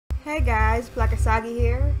Hey guys, BlancoKix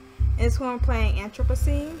here, and this one I'm playing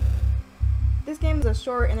Anthropocene. This game is a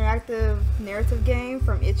short interactive narrative game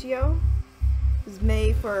from Itch.io. It was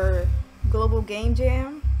made for Global Game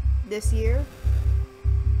Jam this year.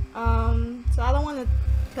 So I don't want to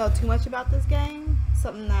tell too much about this game,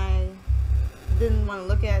 something I didn't want to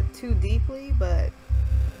look at too deeply, but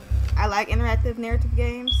I like interactive narrative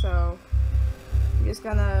games, so I'm just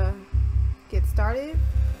gonna get started.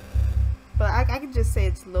 But I can just say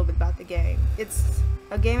it's a little bit about the game. It's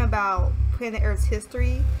a game about planet Earth's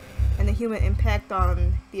history and the human impact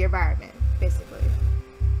on the environment, basically.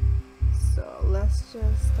 So let's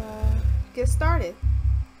just get started.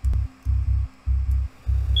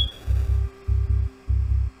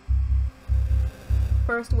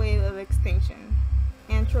 First wave of extinction.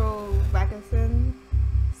 Anthropocene.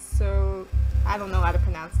 So I don't know how to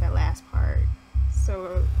pronounce that last part.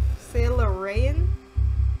 So Camilleri.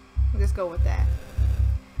 We'll just go with that.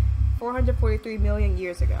 443 million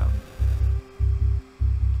years ago.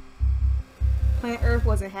 Planet Earth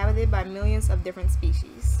was inhabited by millions of different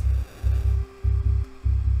species.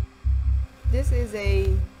 This is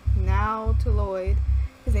a nautiloid.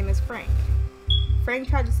 His name is Frank. Frank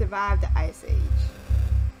tried to survive the Ice Age.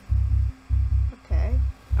 Okay.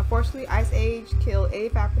 Unfortunately, Ice Age killed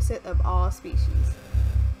 85% of all species.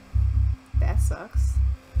 That sucks.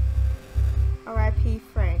 R.I.P.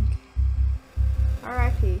 Frank.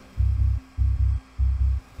 R.I.P.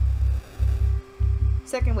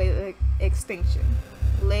 Second wave of extinction.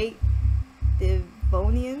 Late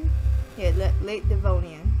Devonian. Yeah, late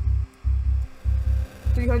Devonian.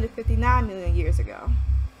 359 million years ago.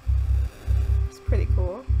 It's pretty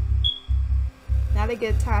cool. Now they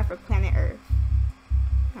get time for planet Earth.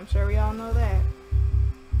 I'm sure we all know that.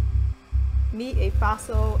 Meet a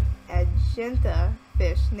fossil Agenta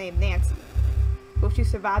fish named Nancy. Will she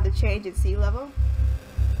survive the change in sea level?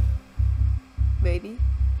 Maybe.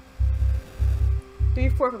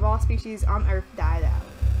 3/4 of all species on Earth died out.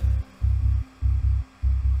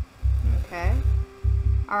 Okay.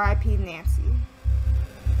 R.I.P. Nancy.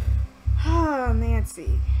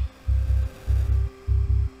 Nancy.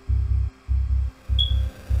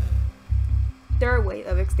 Third wave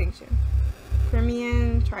of extinction.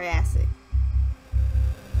 Permian Triassic.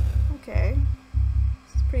 Okay.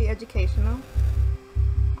 It's pretty educational.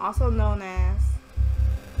 Also known as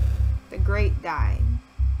the Great Dying.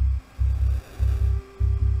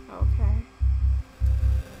 Okay.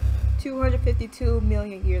 252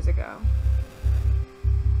 million years ago.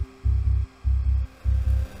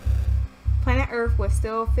 Planet Earth was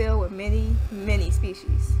still filled with many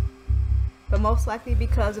species, but most likely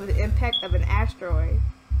because of the impact of an asteroid,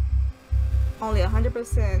 only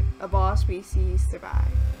 100% of all species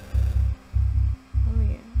survived. Oh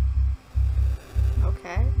yeah.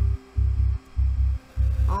 Okay.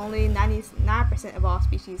 Only 99% of all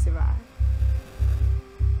species survive.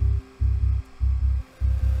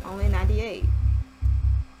 Only 98.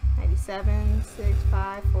 97, 6,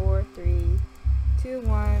 5, 4, 3, 2,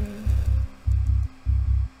 1.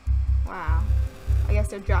 Wow. I guess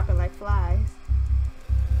they're dropping like flies.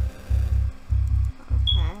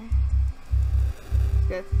 Okay.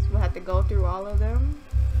 Guess we'll have to go through all of them.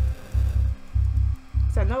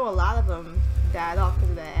 So I know a lot of them died off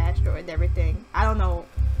because of that asteroid and everything. I don't know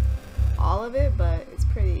all of it, but it's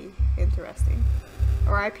pretty interesting.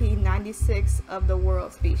 R.I.P. 96 of the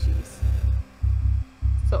world species.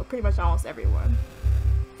 So pretty much almost everyone.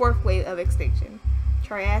 Fourth wave of extinction.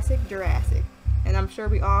 Triassic, Jurassic. And I'm sure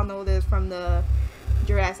we all know this from the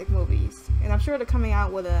Jurassic movies. And I'm sure they're coming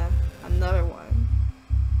out with another one.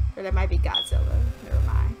 Or that might be Godzilla. Never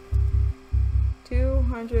mind.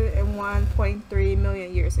 201.3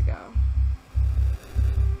 million years ago.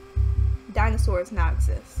 Dinosaurs now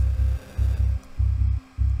exist.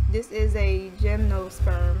 This is a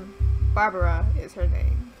gymnosperm. Barbara is her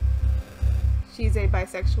name. She's a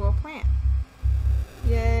bisexual plant.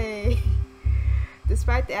 Yay!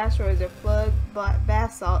 Despite the asteroids, the flood,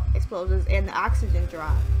 basalt explosions, and the oxygen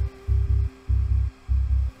drop,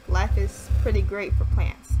 life is pretty great for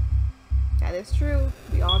plants. That is true.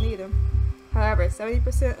 We all need them. However,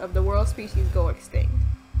 70% of the world's species go extinct.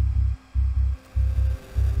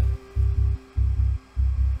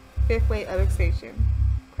 Fifth wave of extinction.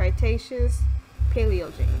 Cretaceous,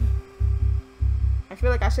 Paleogene. I feel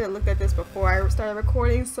like I should have looked at this before I started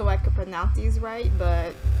recording so I could pronounce these right,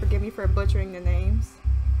 but forgive me for butchering the names.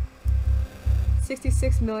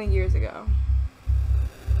 66 million years ago.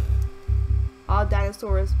 All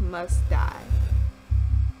dinosaurs must die.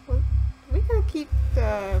 Well, we could keep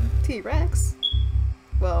the T-Rex.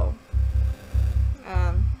 Well,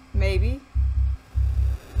 maybe.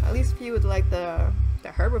 At least few with like the The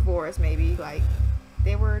herbivores, maybe, like,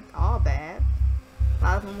 they were all bad. A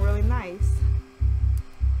lot of them were really nice.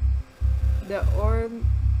 The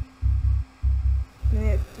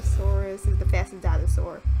Ornithosaurus is the fastest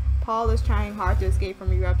dinosaur. Paul is trying hard to escape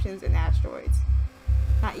from eruptions and asteroids.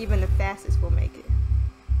 Not even the fastest will make it.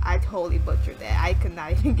 I totally butchered that. I could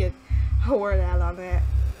not even get a word out on that.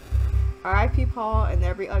 R.I.P. Paul and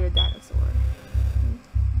every other dinosaur.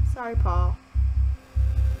 Sorry, Paul.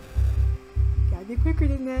 Gotta be quicker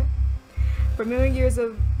than that. For millions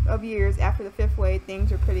of years after the fifth wave,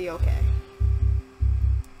 things were pretty okay.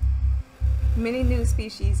 Many new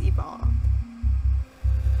species evolved.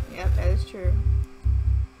 Yep, that is true.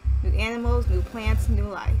 New animals, new plants, new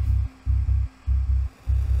life.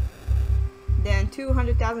 Then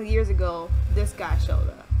 200,000 years ago, this guy showed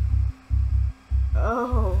up.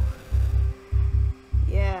 Oh.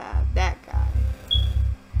 Yeah, that guy.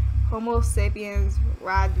 Homo sapiens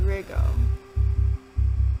Rodrigo.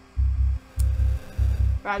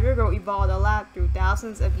 Rodrigo evolved a lot through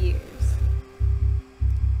thousands of years.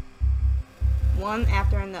 One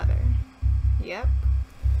after another. Yep.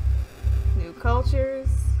 New cultures,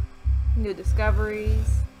 new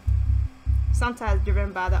discoveries, sometimes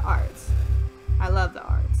driven by the arts. I love the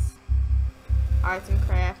arts. Arts and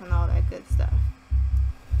craft and all that good stuff.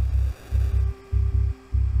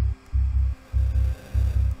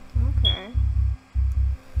 Okay.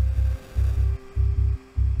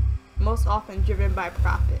 Most often driven by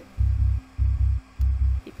profit.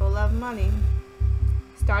 People love money.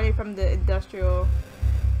 Starting from the Industrial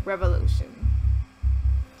Revolution.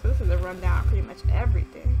 So this is a rundown of pretty much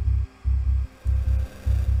everything.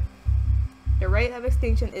 The rate of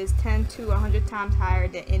extinction is 10 to 100 times higher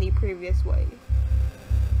than any previous wave.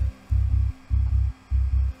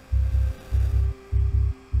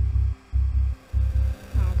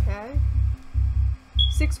 Okay.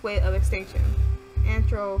 Sixth wave of extinction,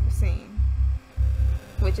 Anthropocene,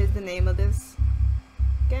 which is the name of this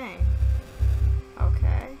game.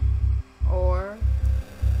 Okay. Or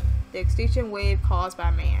the extinction wave caused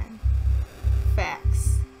by man.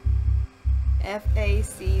 Facts.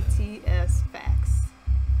 F-A-C-T-S, facts.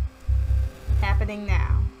 Happening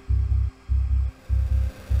now.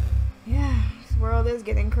 Yeah, this world is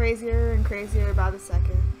getting crazier and crazier by the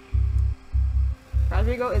second.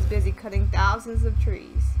 Rodrigo is busy cutting thousands of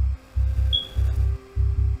trees.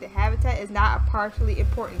 The habitat is not partially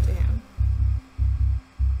important to him.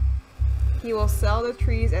 He will sell the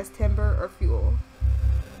trees as timber or fuel.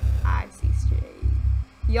 I see shade.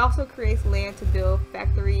 He also creates land to build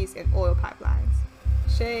factories and oil pipelines.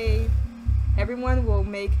 Shade. Everyone will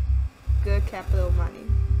make good capital money.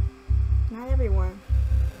 Not everyone.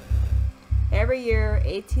 Every year,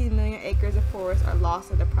 18 million acres of forest are lost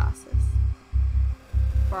in the process.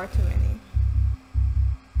 Far too many.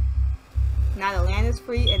 Now the land is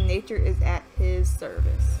free and nature is at his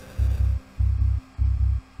service.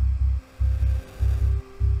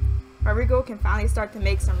 Rodrigo can finally start to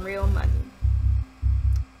make some real money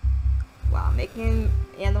while making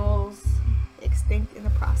animals extinct in the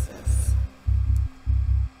process.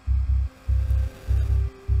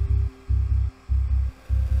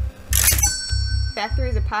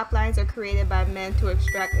 Factories and pipelines are created by men to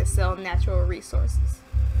extract and sell natural resources.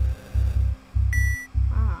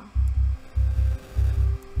 Wow.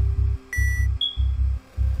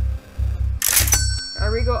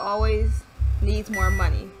 Rodrigo always needs more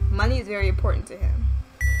money. Money is very important to him.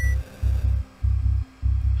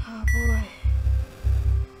 Oh boy.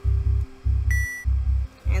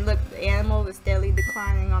 And look, the animal is steadily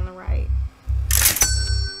declining on the right.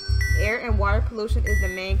 Air and water pollution is the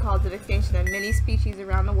main cause of extinction of many species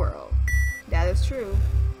around the world. That is true.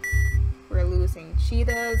 We're losing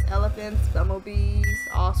cheetahs, elephants, bumblebees,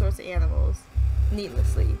 all sorts of animals,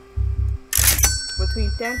 needlessly.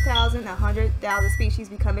 Between 10,000 and 100,000 species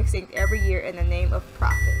become extinct every year in the name of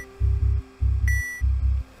profit.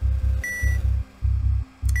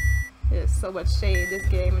 There's so much shade in this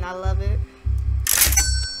game and I love it.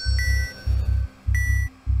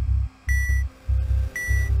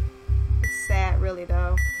 It's sad, really,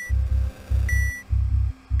 though.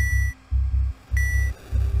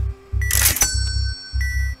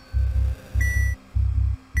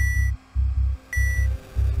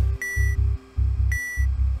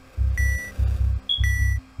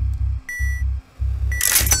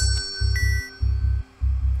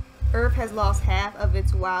 Earth has lost half of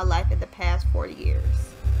its wildlife in the past 40 years.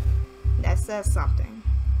 That says something.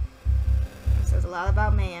 It says a lot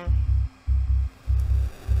about man.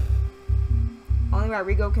 Only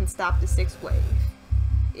Rodrigo can stop the sixth wave,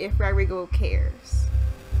 if Rodrigo cares.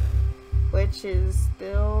 Which is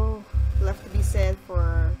still left to be said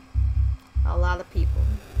for A lot of people.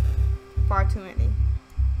 Far too many.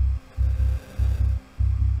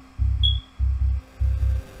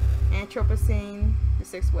 Anthropocene, the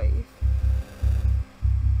 6th wave.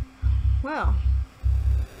 Well,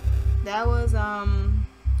 that was an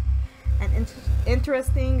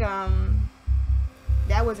interesting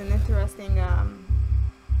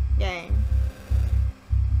game.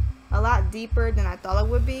 A lot deeper than I thought it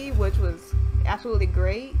would be, which was absolutely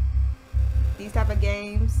great. These type of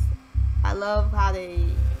games, I love how they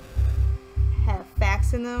have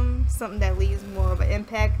facts in them, something that leaves more of an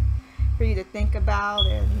impact for you to think about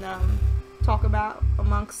and talk about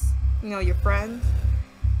amongst, you know, your friends.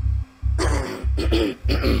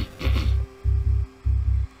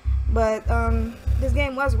 But this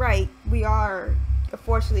game was right. We are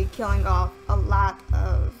unfortunately killing off a lot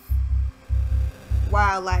of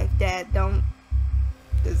wildlife that don't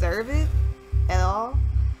deserve it at all.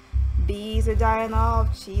 Bees are dying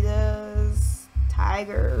off, cheetahs,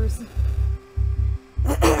 tigers,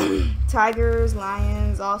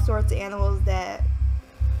 lions, all sorts of animals that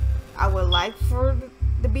I would like to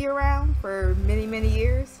be around for many, many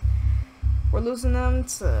years. We're losing them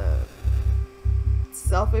to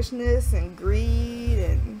selfishness and greed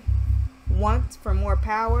and want for more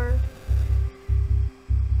power.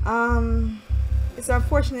 It's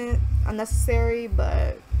unfortunate, unnecessary,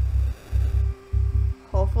 but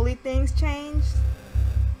hopefully things change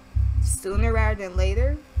sooner rather than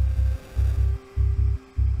later.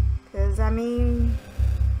 Because, I mean,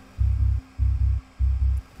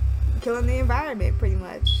 killing the environment pretty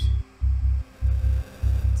much.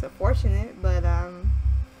 It's unfortunate, but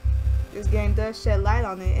this game does shed light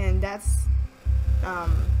on it, and that's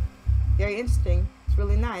very interesting. It's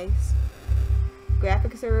really nice.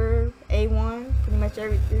 Graphics are A1. Pretty much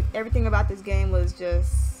everything about this game was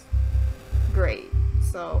just great.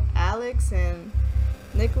 So Alex and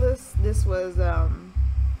Nicholas, this was an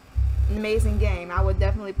amazing game. I would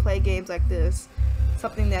definitely play games like this.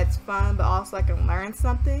 Something that's fun, but also I can learn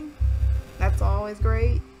something. That's always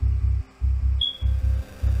great.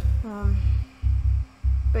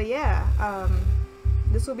 But yeah,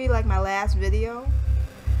 this will be like my last video.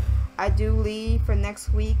 I do leave for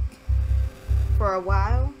next week for a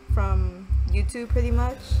while from YouTube pretty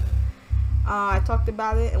much. I talked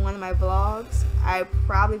about it in one of my vlogs. I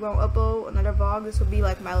probably won't upload another vlog. This will be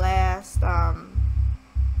like my last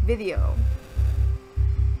video.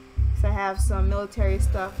 So I have some military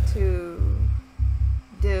stuff to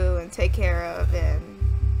do and take care of, and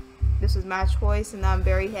this was my choice, and I'm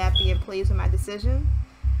very happy and pleased with my decision.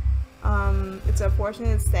 It's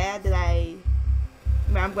unfortunate, it's sad that I'm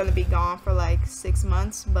going to be gone for like 6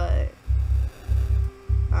 months, but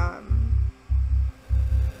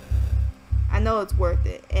I know it's worth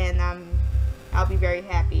it, and I'll be very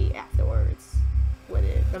happy afterwards with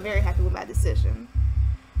it. I'm very happy with my decision.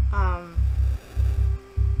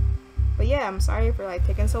 But yeah, I'm sorry for like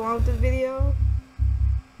taking so long with this video.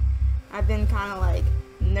 I've been kind of like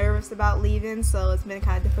nervous about leaving, so it's been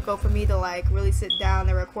kind of difficult for me to like really sit down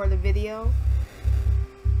and record a video,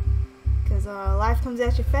 because life comes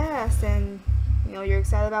at you fast, and you know, you're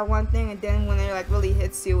excited about one thing, and then when it like really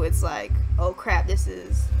hits you, it's like, oh crap, this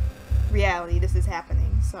is reality, this is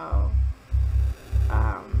happening. So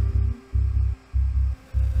I'm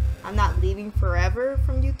not leaving forever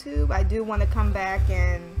from YouTube. I do want to come back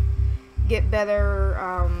and get better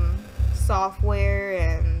software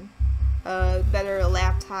and better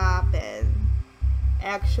laptop and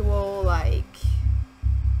actual like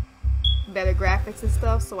better graphics and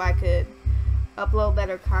stuff, so I could upload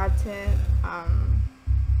better content.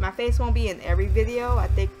 My face won't be in every video. I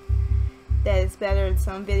think that it's better in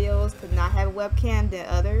some videos to not have a webcam than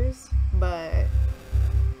others, but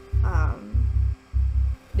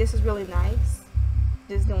this is really nice,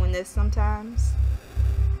 just doing this sometimes.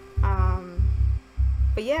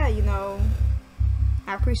 But yeah, you know,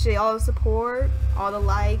 I appreciate all the support, all the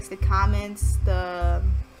likes, the comments, the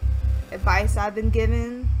advice I've been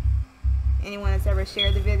given. Anyone that's ever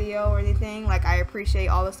shared the video or anything, like, I appreciate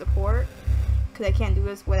all the support, because I can't do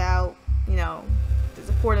this without, you know, the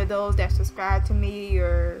support of those that subscribe to me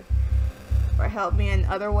or help me in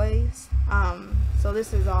other ways. So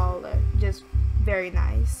this is all just very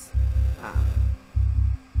nice.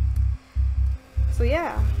 So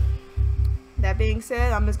yeah, that being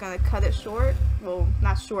said, I'm just gonna cut it short. Well,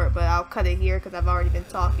 not short, but I'll cut it here because I've already been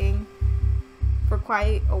talking for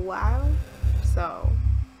quite a while. So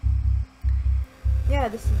yeah,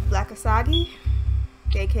 this is BlancoKix,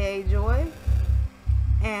 aka Joy,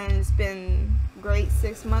 and it's been great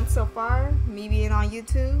 6 months so far, me being on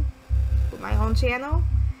YouTube with my own channel,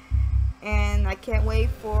 and I can't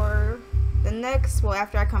wait for the next, well,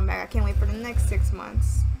 after I come back, I can't wait for the next 6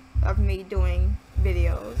 months of me doing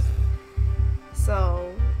videos.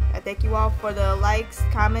 So I thank you all for the likes,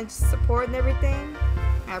 comments, support, and everything.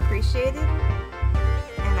 I appreciate it.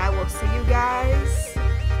 And I will see you guys